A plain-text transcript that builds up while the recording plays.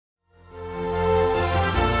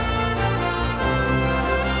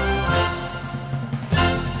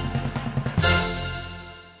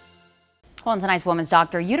Well, and tonight's Women's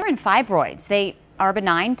Doctor, uterine fibroids, they are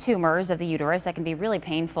benign tumors of the uterus that can be really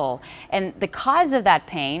painful. And the cause of that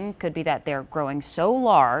pain could be that they're growing so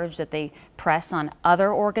large that they press on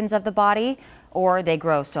other organs of the body, or they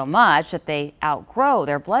grow so much that they outgrow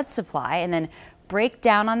their blood supply and then break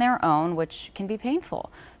down on their own, which can be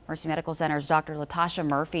painful. Mercy Medical Center's Dr. Latasha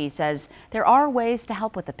Murphy says there are ways to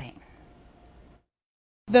help with the pain.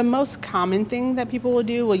 The most common thing that people will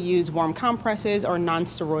do will use warm compresses or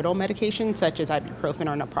non-steroidal medications such as ibuprofen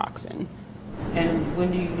or naproxen. And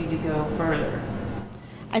when do you need to go further?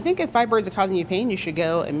 I think if fibroids are causing you pain, you should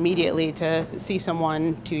go immediately to see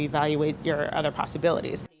someone to evaluate your other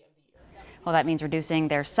possibilities. Well, that means reducing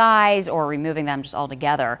their size or removing them just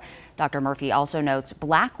altogether. Dr. Murphy also notes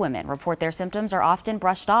Black women report their symptoms are often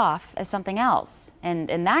brushed off as something else. And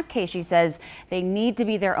in that case, she says they need to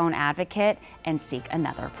be their own advocate and seek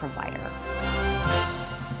another provider.